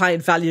 of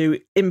client value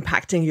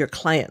impacting your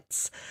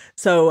clients.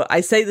 So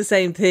I say the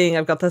same thing.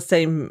 I've got the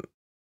same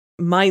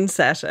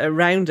mindset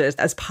around it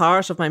as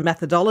part of my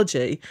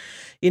methodology.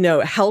 You know,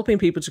 helping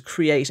people to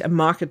create a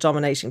market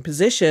dominating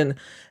position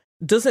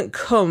doesn't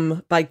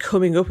come by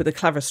coming up with a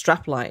clever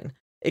strapline.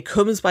 It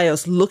comes by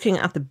us looking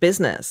at the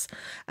business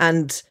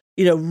and,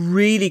 you know,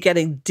 really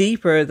getting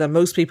deeper than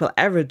most people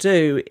ever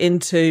do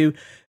into,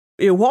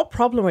 you know, what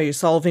problem are you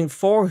solving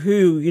for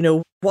who, you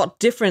know, what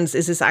difference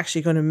is this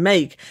actually going to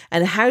make?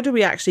 And how do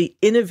we actually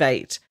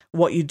innovate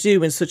what you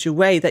do in such a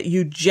way that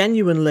you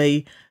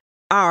genuinely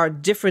are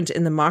different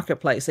in the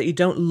marketplace, that you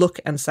don't look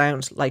and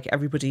sound like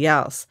everybody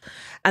else.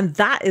 And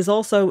that is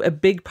also a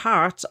big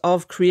part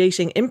of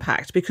creating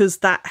impact, because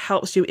that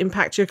helps you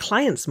impact your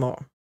clients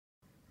more.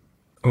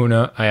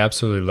 Una, I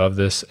absolutely love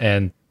this.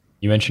 And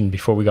you mentioned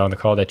before we got on the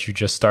call that you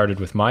just started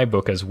with my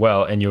book as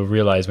well. And you'll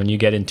realize when you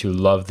get into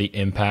Love the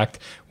Impact,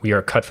 we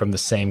are cut from the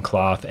same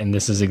cloth. And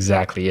this is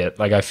exactly it.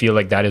 Like, I feel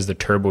like that is the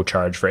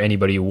turbocharge for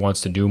anybody who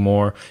wants to do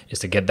more, is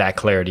to get that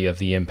clarity of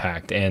the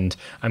impact. And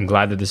I'm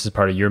glad that this is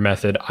part of your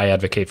method. I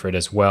advocate for it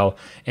as well.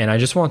 And I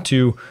just want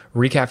to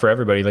recap for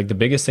everybody, like the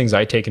biggest things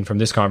I taken from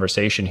this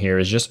conversation here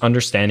is just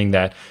understanding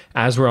that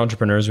as we're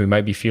entrepreneurs, we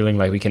might be feeling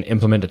like we can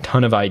implement a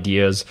ton of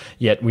ideas,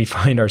 yet we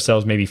find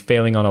ourselves maybe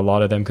failing on a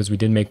lot of them because we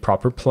didn't make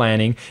proper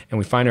planning, and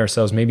we find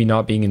ourselves maybe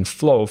not being in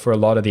flow for a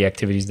lot of the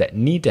activities that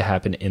need to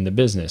happen in the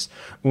business.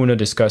 Una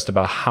discussed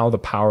about how the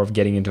power of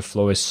getting into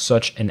flow is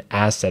such an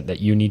asset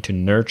that you need to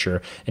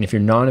nurture. And if you're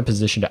not in a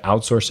position to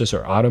outsource this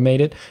or automate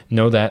it,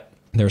 know that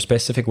there are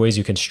specific ways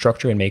you can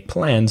structure and make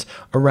plans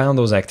around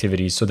those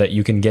activities so that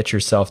you can get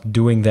yourself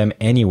doing them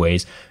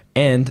anyways.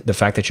 And the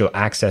fact that you'll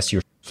access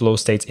your flow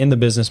states in the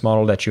business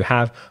model that you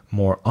have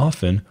more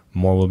often,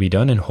 more will be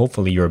done, and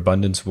hopefully your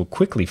abundance will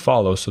quickly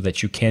follow so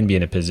that you can be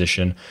in a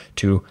position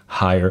to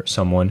hire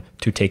someone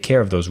to take care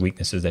of those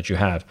weaknesses that you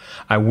have.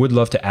 I would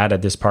love to add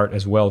at this part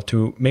as well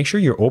to make sure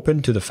you're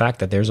open to the fact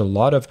that there's a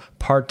lot of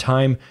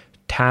part-time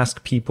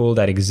task people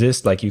that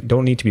exist. Like, you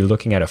don't need to be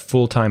looking at a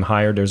full-time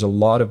hire. There's a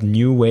lot of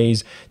new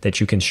ways that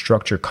you can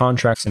structure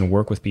contracts and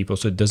work with people,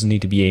 so it doesn't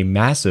need to be a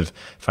massive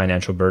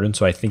financial burden.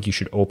 So I think you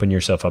should open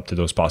yourself up to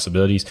those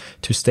possibilities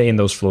to stay in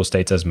those flow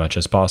states as much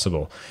as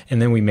possible.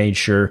 And then we made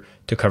sure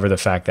to cover the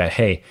fact that,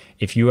 hey,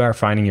 if you are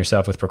finding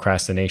yourself with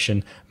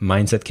procrastination,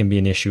 mindset can be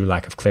an issue,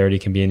 lack of clarity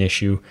can be an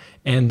issue.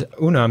 And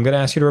Una, I'm going to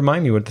ask you to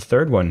remind me what the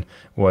third one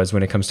was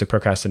when it comes to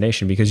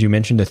procrastination, because you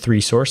mentioned the 3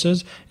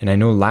 sources, and I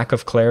know lack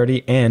of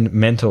clarity and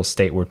mental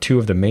state were 2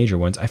 of the major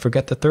ones. I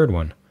forget the third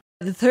one.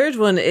 The third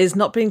one is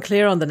not being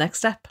clear on the next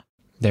step.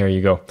 There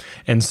you go.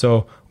 And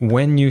so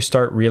when you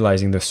start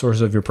realizing the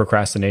sources of your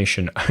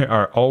procrastination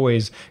are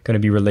always going to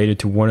be related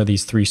to one of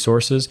these three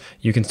sources,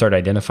 you can start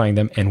identifying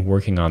them and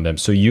working on them.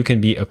 So you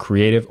can be a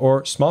creative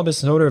or small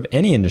business owner of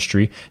any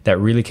industry that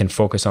really can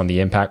focus on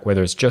the impact,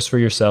 whether it's just for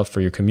yourself,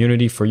 for your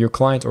community, for your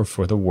clients, or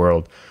for the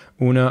world.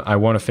 Una, I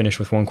want to finish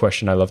with one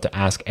question I love to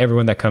ask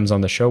everyone that comes on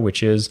the show,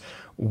 which is,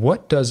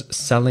 what does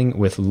selling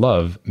with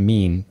love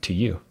mean to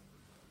you?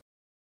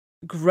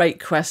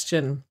 Great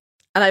question.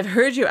 And I've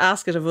heard you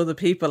ask it of other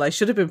people. I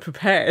should have been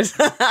prepared.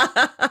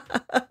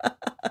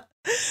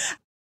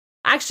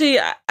 Actually,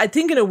 I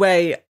think in a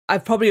way,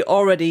 I've probably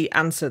already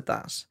answered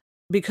that,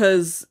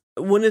 because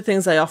one of the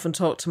things I often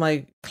talk to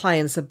my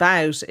clients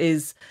about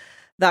is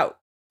that,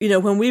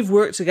 when we've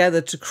worked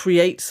together to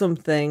create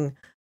something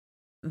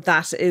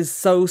that is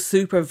so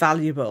super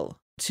valuable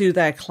to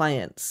their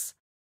clients,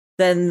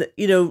 then,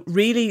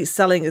 really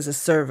selling is a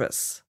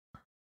service.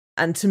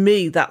 And to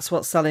me, that's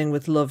what selling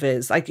with love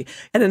is. Like,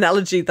 an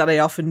analogy that I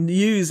often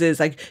use is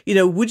like,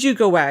 would you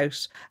go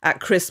out at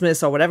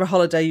Christmas or whatever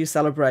holiday you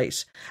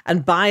celebrate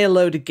and buy a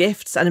load of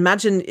gifts? And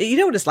imagine,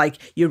 what it's like,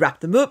 you wrap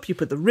them up, you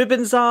put the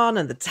ribbons on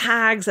and the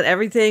tags and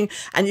everything,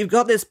 and you've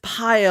got this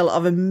pile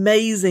of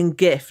amazing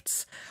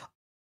gifts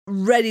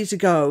ready to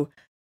go,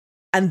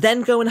 and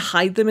then go and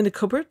hide them in a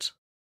cupboard?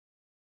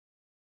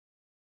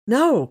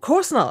 No, of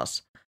course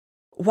not.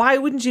 Why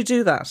wouldn't you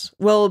do that?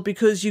 Well,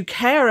 because you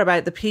care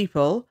about the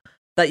people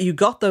that you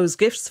got those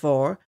gifts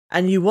for,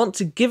 and you want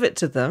to give it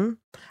to them,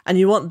 and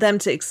you want them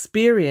to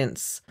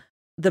experience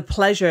the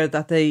pleasure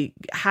that they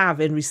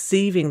have in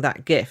receiving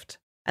that gift.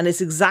 And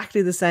it's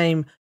exactly the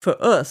same for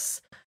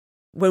us.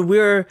 When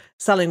we're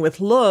selling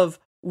with love,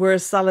 we're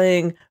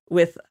selling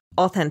with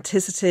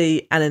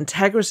authenticity and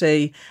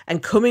integrity,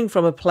 and coming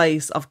from a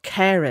place of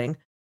caring.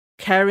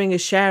 Caring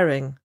is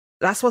sharing.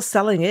 That's what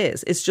selling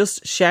is. It's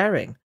just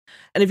sharing.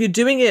 And if you're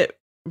doing it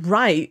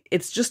right,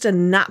 it's just a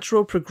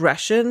natural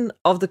progression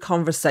of the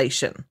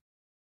conversation,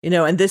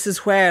 and this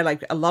is where,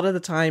 like, a lot of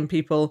the time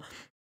people,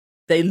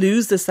 they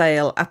lose the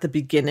sale at the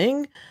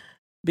beginning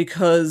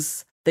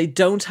because they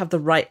don't have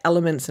the right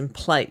elements in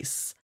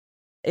place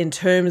in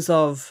terms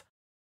of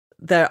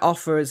their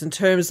offers, in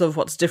terms of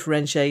what's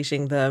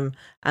differentiating them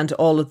and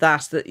all of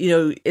that. That,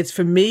 it's,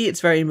 for me,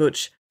 it's very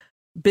much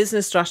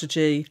business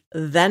strategy,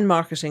 then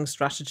marketing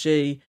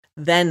strategy,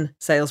 then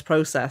sales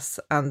process,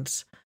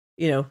 and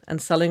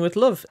selling with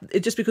love.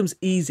 It just becomes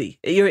easy.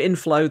 You're in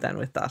flow then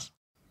with that.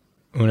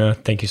 Una,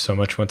 thank you so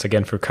much once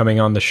again for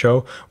coming on the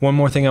show. One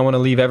more thing I want to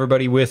leave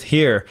everybody with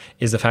here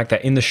is the fact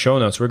that in the show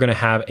notes, we're going to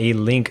have a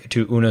link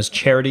to Una's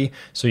charity,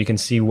 so you can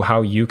see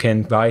how you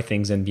can buy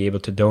things and be able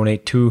to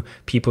donate to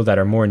people that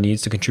are more in need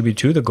to contribute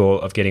to the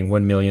goal of getting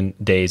 1 million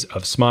days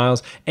of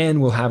smiles.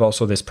 And we'll have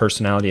also this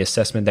personality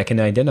assessment that can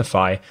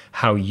identify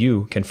how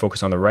you can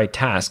focus on the right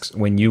tasks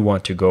when you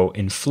want to go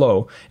in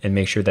flow and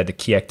make sure that the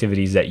key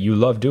activities that you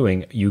love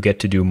doing, you get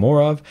to do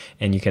more of,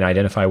 and you can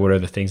identify what are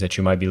the things that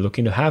you might be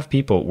looking to have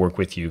people work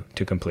with you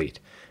to complete.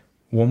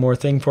 One more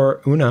thing for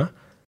Una.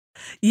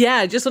 Yeah,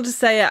 I just want to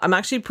say I'm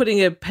actually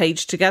putting a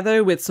page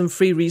together with some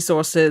free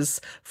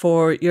resources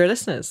for your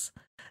listeners.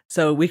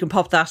 So we can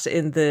pop that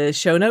in the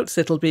show notes.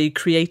 It'll be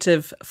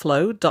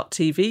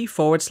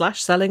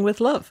creativeflow.tv/selling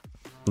with love.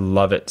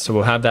 Love it. So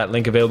we'll have that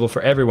link available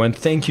for everyone.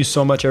 Thank you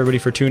so much, everybody,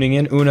 for tuning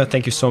in. Una,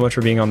 thank you so much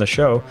for being on the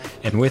show.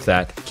 And with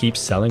that, keep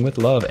selling with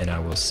love, and I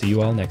will see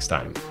you all next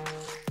time.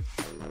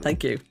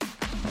 Thank you.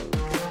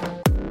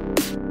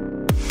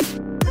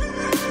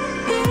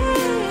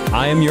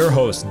 I am your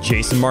host,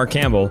 Jason Mark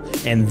Campbell,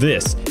 and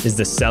this is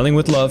the Selling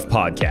with Love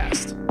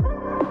podcast.